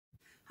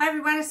Hi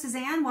everyone, it's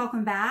Suzanne.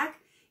 Welcome back.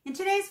 In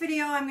today's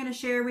video, I'm going to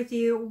share with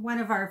you one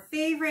of our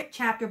favorite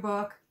chapter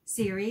book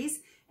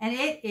series, and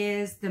it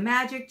is the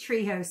Magic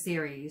Treehouse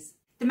series.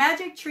 The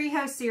Magic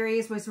Treehouse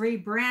series was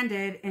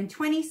rebranded in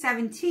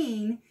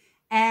 2017,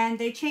 and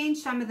they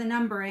changed some of the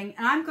numbering,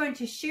 and I'm going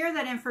to share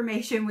that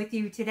information with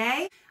you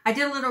today. I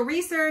did a little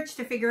research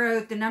to figure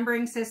out the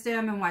numbering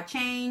system and what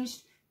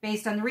changed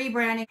based on the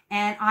rebranding,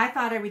 and I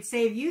thought I would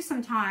save you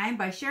some time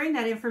by sharing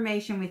that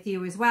information with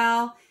you as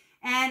well,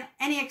 and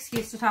any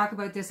excuse to talk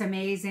about this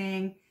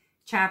amazing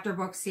chapter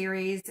book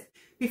series.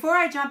 Before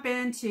I jump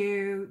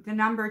into the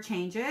number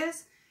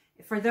changes,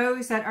 for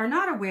those that are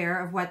not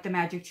aware of what the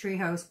Magic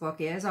Treehouse book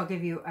is, I'll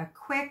give you a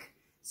quick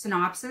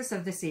synopsis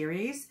of the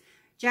series.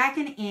 Jack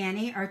and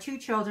Annie are two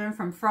children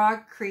from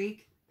Frog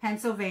Creek,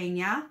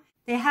 Pennsylvania.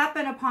 They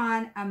happen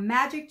upon a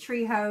magic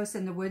treehouse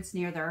in the woods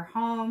near their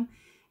home,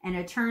 and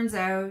it turns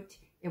out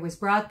it was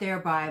brought there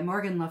by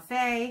Morgan Le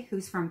Fay,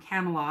 who's from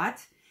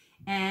Camelot.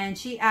 And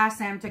she asked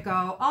them to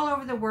go all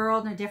over the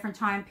world in different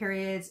time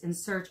periods in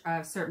search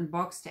of certain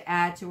books to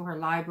add to her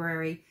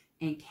library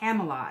in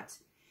Camelot.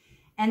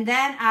 And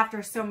then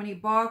after so many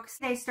books,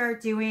 they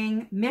start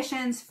doing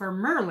missions for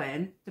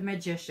Merlin, the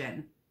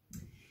magician.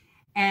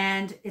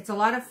 And it's a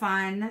lot of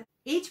fun.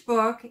 Each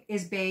book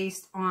is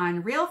based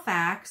on real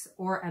facts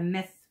or a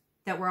myth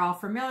that we're all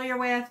familiar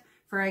with.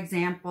 For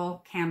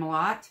example,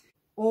 Camelot,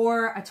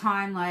 or a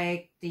time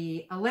like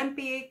the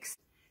Olympics.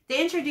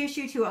 They introduce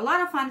you to a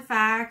lot of fun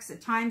facts,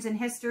 times in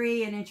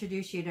history, and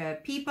introduce you to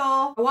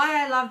people.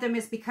 Why I love them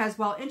is because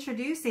while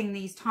introducing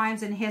these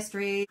times in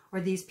history,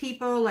 or these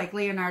people like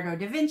Leonardo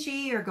da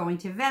Vinci, or going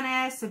to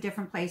Venice, or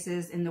different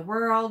places in the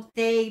world,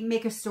 they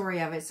make a story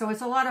of it. So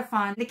it's a lot of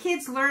fun. The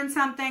kids learn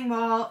something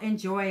while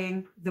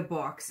enjoying the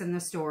books and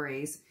the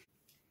stories.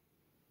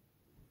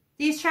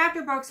 These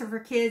chapter books are for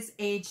kids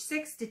age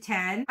 6 to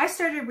 10. I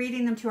started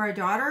reading them to our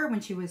daughter when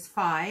she was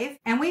 5,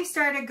 and we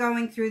started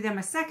going through them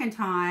a second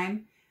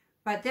time.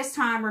 But this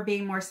time we're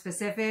being more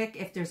specific.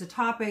 If there's a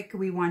topic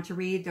we want to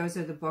read, those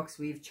are the books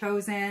we've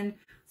chosen.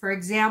 For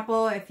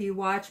example, if you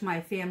watch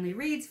my Family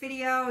Reads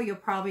video, you'll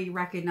probably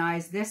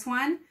recognize this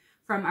one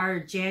from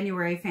our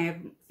January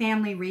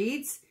Family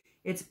Reads.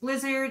 It's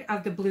Blizzard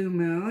of the Blue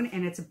Moon,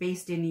 and it's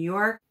based in New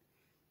York.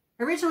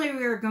 Originally,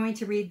 we were going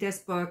to read this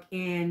book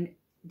in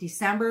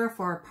December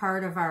for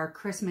part of our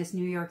Christmas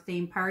New York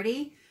theme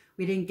party.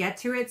 We didn't get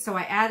to it, so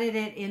I added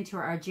it into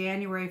our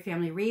January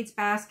Family Reads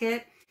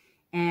basket.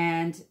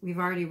 And we've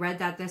already read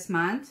that this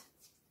month.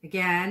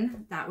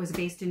 Again, that was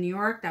based in New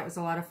York. That was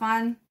a lot of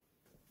fun.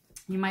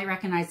 You might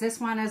recognize this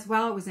one as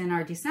well. It was in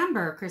our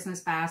December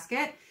Christmas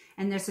basket.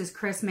 And this is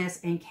Christmas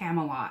in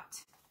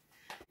Camelot.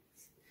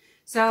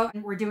 So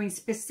we're doing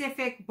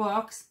specific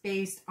books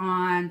based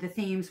on the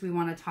themes we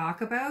want to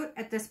talk about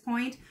at this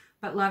point,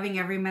 but loving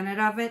every minute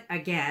of it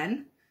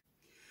again.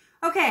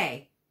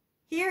 Okay,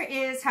 here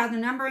is how the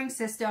numbering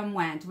system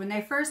went. When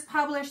they first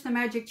published the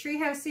Magic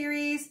Treehouse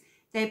series,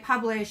 they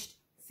published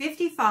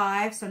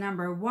 55, so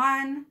number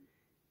 1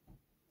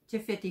 to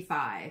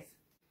 55.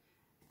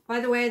 By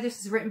the way, this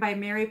is written by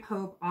Mary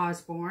Pope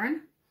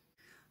Osborne.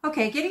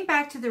 Okay, getting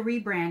back to the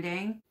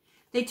rebranding,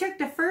 they took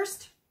the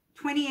first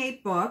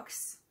 28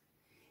 books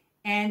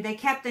and they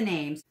kept the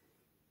names.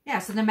 Yeah,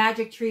 so the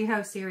Magic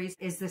Treehouse series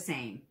is the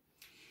same.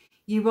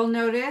 You will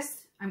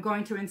notice I'm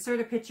going to insert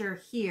a picture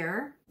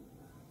here.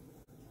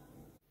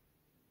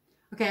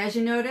 Okay, as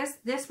you notice,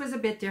 this was a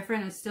bit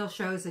different. It still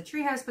shows the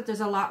treehouse, but there's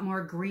a lot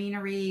more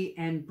greenery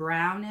and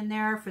brown in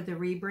there for the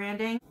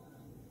rebranding.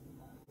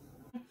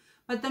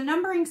 But the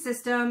numbering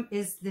system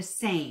is the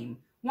same.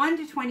 1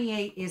 to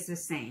 28 is the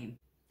same.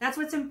 That's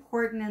what's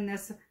important in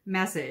this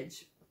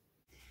message.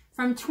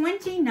 From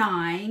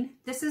 29,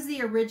 this is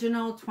the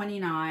original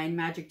 29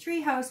 Magic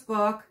Treehouse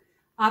book,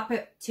 up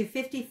to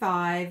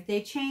 55,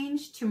 they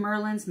changed to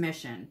Merlin's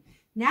Mission.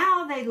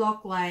 Now they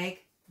look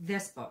like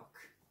this book.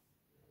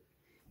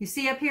 You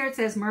see up here it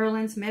says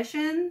Merlin's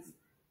Missions.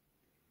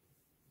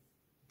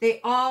 They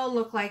all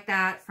look like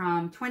that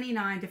from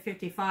 29 to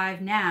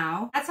 55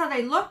 now. That's how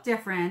they look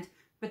different,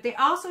 but they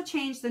also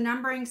changed the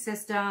numbering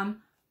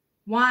system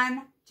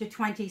 1 to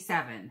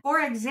 27.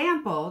 For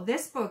example,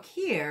 this book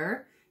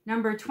here,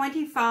 number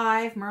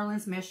 25,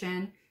 Merlin's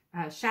Mission,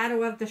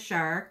 Shadow of the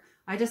Shark.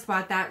 I just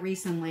bought that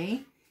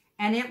recently,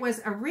 and it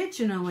was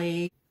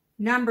originally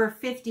number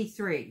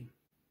 53.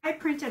 I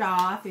printed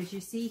off, as you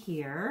see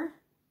here,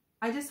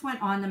 I just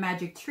went on the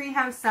Magic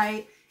Treehouse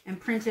site and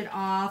printed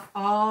off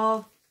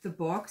all the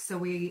books, so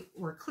we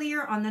were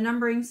clear on the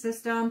numbering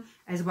system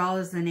as well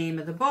as the name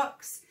of the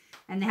books.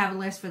 And they have a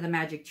list for the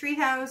Magic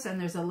Treehouse,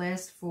 and there's a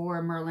list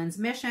for Merlin's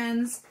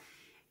Missions.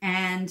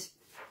 And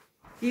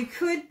you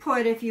could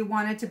put, if you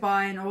wanted to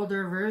buy an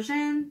older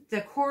version,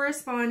 the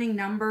corresponding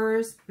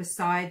numbers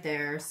beside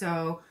there.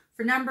 So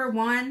for number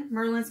 1,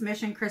 Merlin's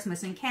Mission,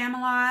 Christmas in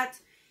Camelot,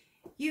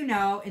 you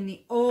know, in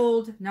the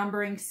old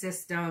numbering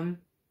system,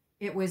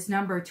 it was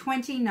number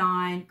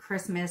 29,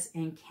 Christmas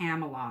in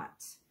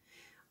Camelot.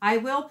 I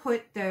will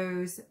put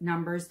those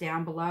numbers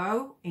down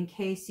below in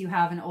case you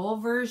have an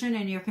old version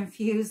and you're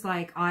confused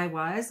like I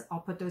was.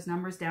 I'll put those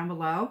numbers down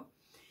below.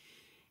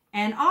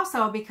 And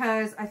also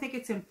because I think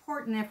it's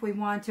important if we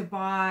want to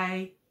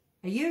buy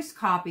a used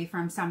copy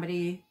from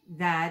somebody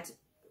that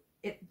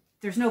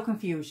there's no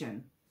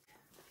confusion.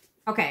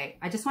 Okay,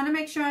 I just want to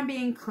make sure I'm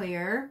being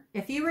clear.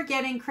 If you were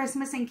getting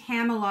Christmas in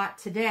Camelot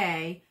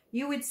today,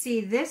 you would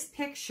see this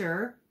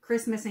picture,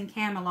 Christmas in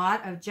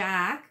Camelot, of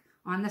Jack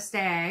on the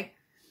stag.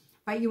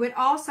 But you would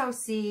also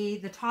see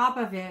the top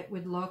of it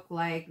would look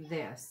like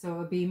this. So it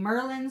would be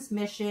Merlin's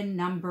Mission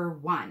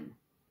 #1.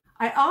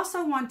 I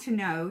also want to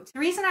note, the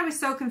reason I was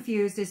so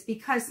confused is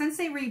because since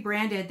they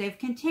rebranded, they've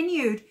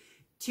continued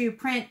to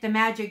print the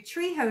Magic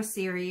Treehouse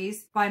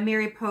series by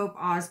Mary Pope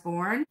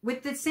Osborne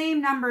with the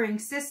same numbering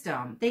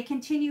system. They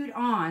continued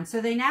on. So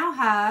they now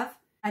have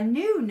a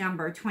new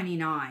number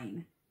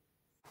 29.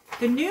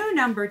 The new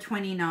number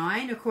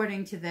 29,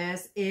 according to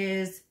this,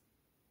 is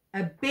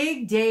a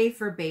big day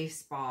for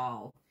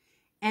baseball.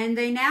 And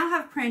they now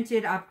have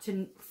printed up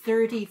to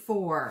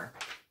 34.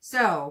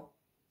 So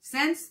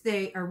since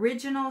the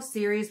original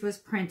series was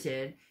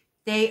printed,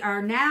 they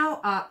are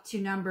now up to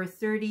number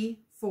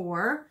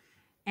 34.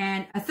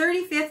 And a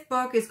 35th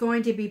book is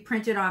going to be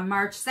printed on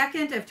March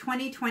 2nd of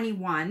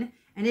 2021.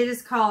 And it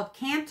is called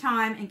Camp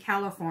Time in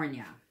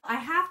California. I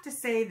have to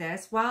say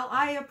this, while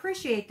I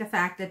appreciate the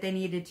fact that they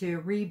needed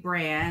to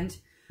rebrand,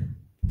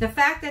 the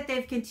fact that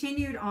they've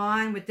continued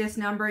on with this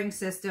numbering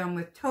system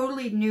with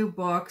totally new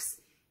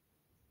books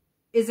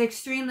is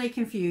extremely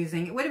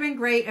confusing. It would have been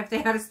great if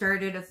they had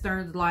started a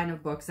third line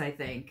of books, I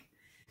think.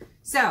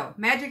 So,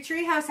 Magic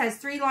Treehouse has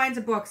 3 lines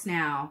of books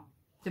now.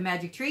 The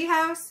Magic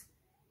Treehouse,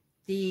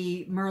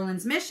 the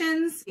Merlin's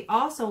Missions. We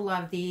also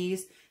love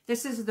these.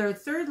 This is their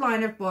 3rd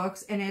line of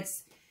books, and it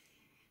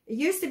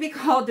used to be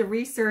called the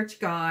Research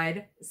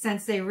Guide.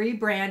 Since they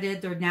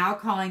rebranded, they're now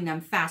calling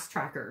them Fast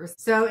Trackers.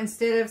 So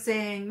instead of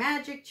saying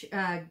Magic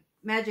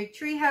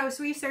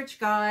Treehouse Research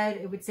Guide,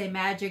 it would say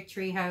Magic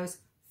Treehouse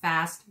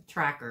Fast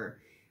Tracker.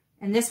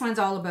 And this one's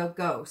all about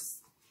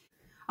ghosts.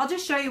 I'll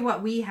just show you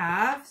what we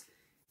have.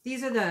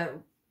 These are the,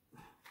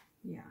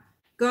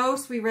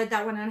 Ghosts. We read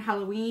that one on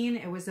Halloween.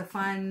 It was a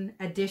fun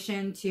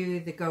addition to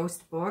the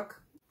Ghost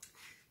book.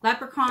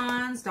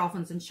 Leprechauns,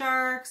 Dolphins and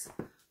Sharks,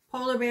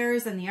 Polar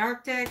Bears in the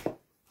Arctic,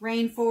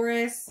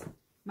 Rainforests,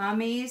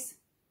 Mummies,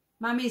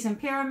 Mummies and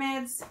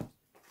Pyramids,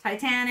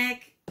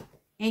 Titanic,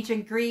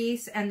 Ancient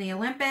Greece and the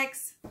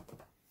Olympics,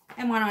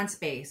 and one on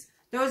space.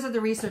 Those are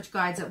the research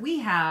guides that we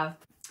have.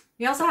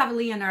 We also have a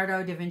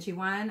Leonardo da Vinci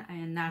one,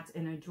 and that's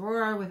in a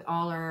drawer with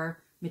all our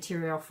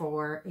material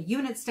for a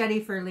unit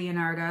study for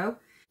Leonardo.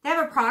 They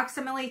have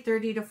approximately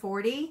 30 to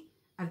 40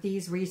 of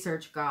these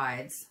research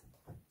guides.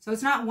 So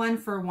it's not one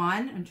for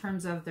one in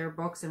terms of their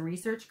books and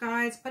research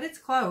guides, but it's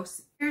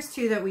close. Here's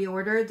 2 that we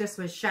ordered. This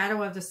was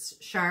Shadow of the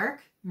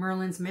Shark,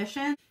 Merlin's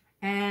Mission,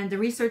 and the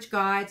research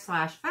guide /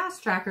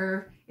 fast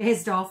tracker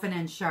is Dolphin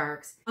and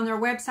Sharks. On their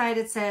website,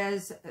 it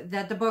says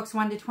that the books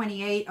 1 to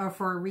 28 are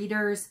for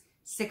readers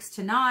 6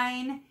 to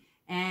 9,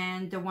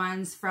 and the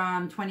ones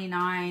from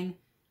 29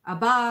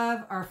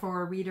 above are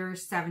for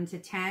readers 7 to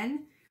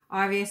 10.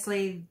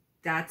 Obviously,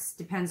 that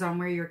depends on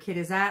where your kid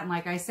is at. And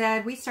like I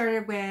said, we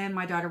started when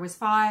my daughter was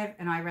 5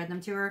 and I read them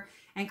to her.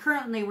 And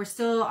currently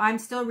I'm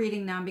still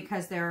reading them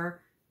because they're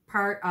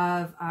part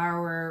of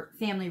our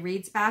family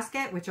reads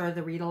basket, which are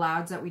the read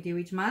alouds that we do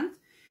each month.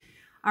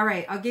 All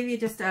right, I'll give you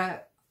just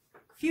a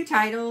few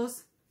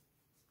titles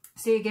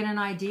so you get an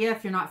idea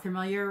if you're not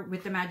familiar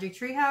with the Magic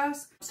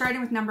Treehouse.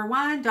 Starting with number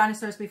 1,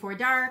 Dinosaurs Before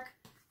Dark,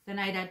 The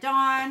Night at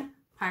Dawn,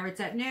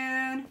 Pirates at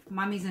Noon,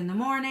 Mummies in the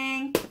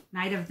Morning,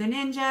 Night of the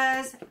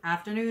Ninjas,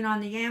 Afternoon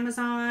on the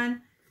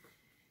Amazon,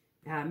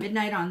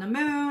 Midnight on the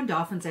Moon,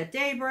 Dolphins at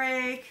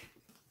Daybreak.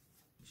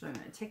 So I'm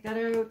going to take that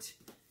out.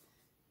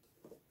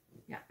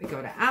 Yeah, we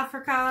go to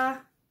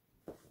Africa.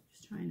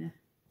 Just trying to...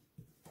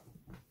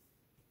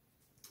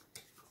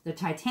 The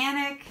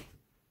Titanic.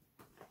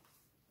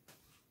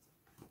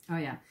 Oh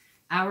yeah.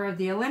 Hour of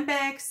the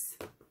Olympics.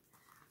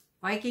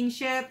 Viking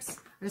ships.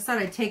 I just thought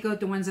I'd take out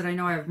the ones that I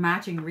know I have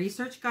matching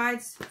research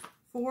guides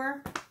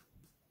for.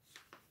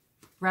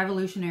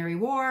 Revolutionary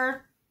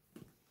War.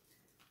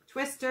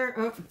 Twisters.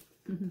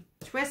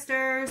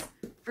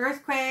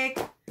 Earthquake.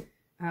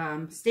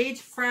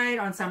 Stage Fright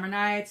on Summer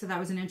Night. So that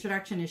was an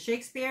introduction to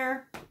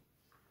Shakespeare.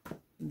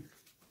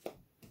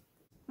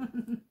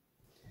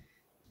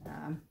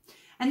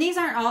 And these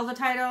aren't all the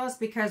titles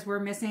because we're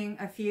missing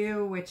a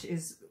few, which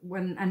is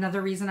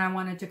another reason I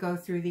wanted to go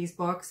through these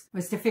books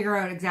was to figure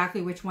out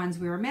exactly which ones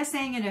we were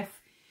missing and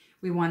if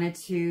we wanted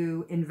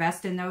to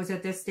invest in those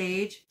at this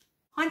stage.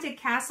 Haunted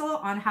Castle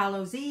on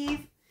Hallows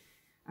Eve.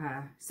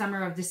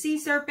 Summer of the Sea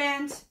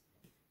Serpent.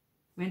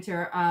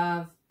 Winter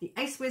of the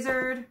Ice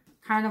Wizard.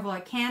 Carnival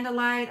at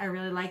Candlelight. I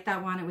really liked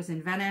that one. It was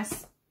in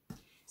Venice.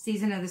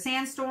 Season of the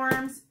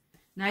Sandstorms.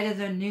 Night of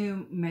the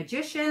New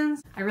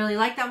Magicians. I really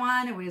liked that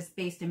one. It was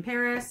based in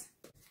Paris.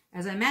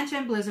 As I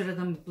mentioned, Blizzard of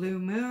the Blue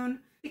Moon.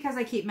 Because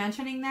I keep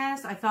mentioning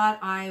this, I thought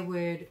I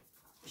would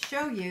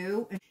show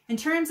you, in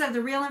terms of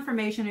the real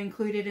information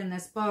included in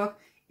this book,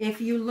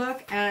 if you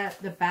look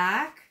at the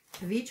back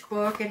of each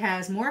book, it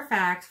has more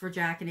facts for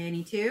Jack and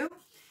Annie too.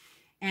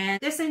 And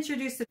this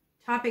introduced the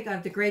topic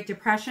of the Great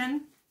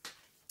Depression,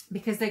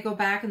 because they go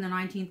back in the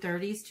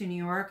 1930s to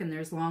New York, and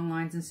there's long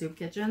lines in soup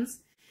kitchens,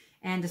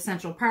 and to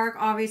Central Park,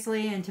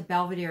 obviously, and to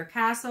Belvedere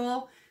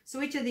Castle.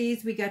 So each of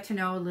these we get to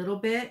know a little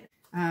bit.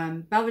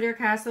 Belvedere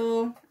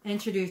Castle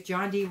introduced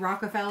John D.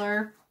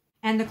 Rockefeller,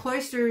 and the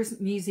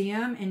Cloisters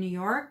Museum in New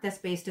York, that's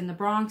based in the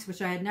Bronx,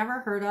 which I had never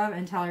heard of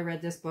until I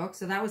read this book.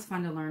 So that was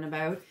fun to learn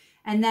about.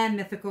 And then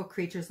mythical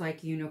creatures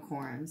like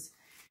unicorns.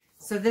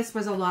 So this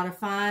was a lot of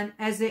fun,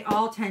 as they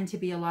all tend to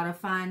be a lot of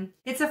fun.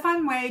 It's a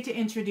fun way to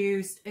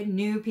introduce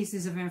new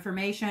pieces of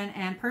information,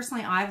 and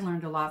personally I've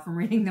learned a lot from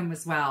reading them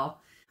as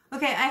well.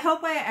 Okay, I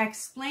hope I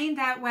explained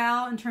that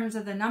well in terms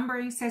of the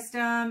numbering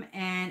system,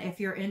 and if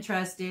you're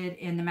interested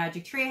in the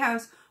Magic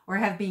Treehouse or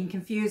have been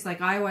confused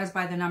like I was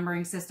by the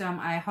numbering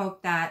system, I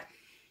hope that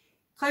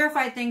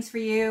clarified things for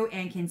you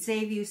and can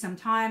save you some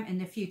time in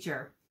the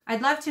future.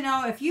 I'd love to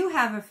know if you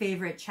have a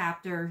favorite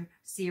chapter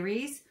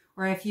series,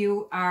 or if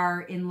you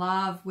are in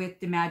love with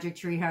the Magic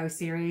Treehouse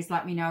series.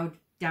 Let me know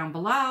down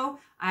below.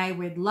 I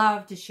would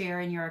love to share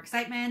in your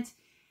excitement.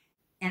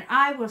 And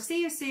I will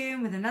see you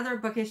soon with another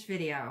bookish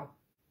video.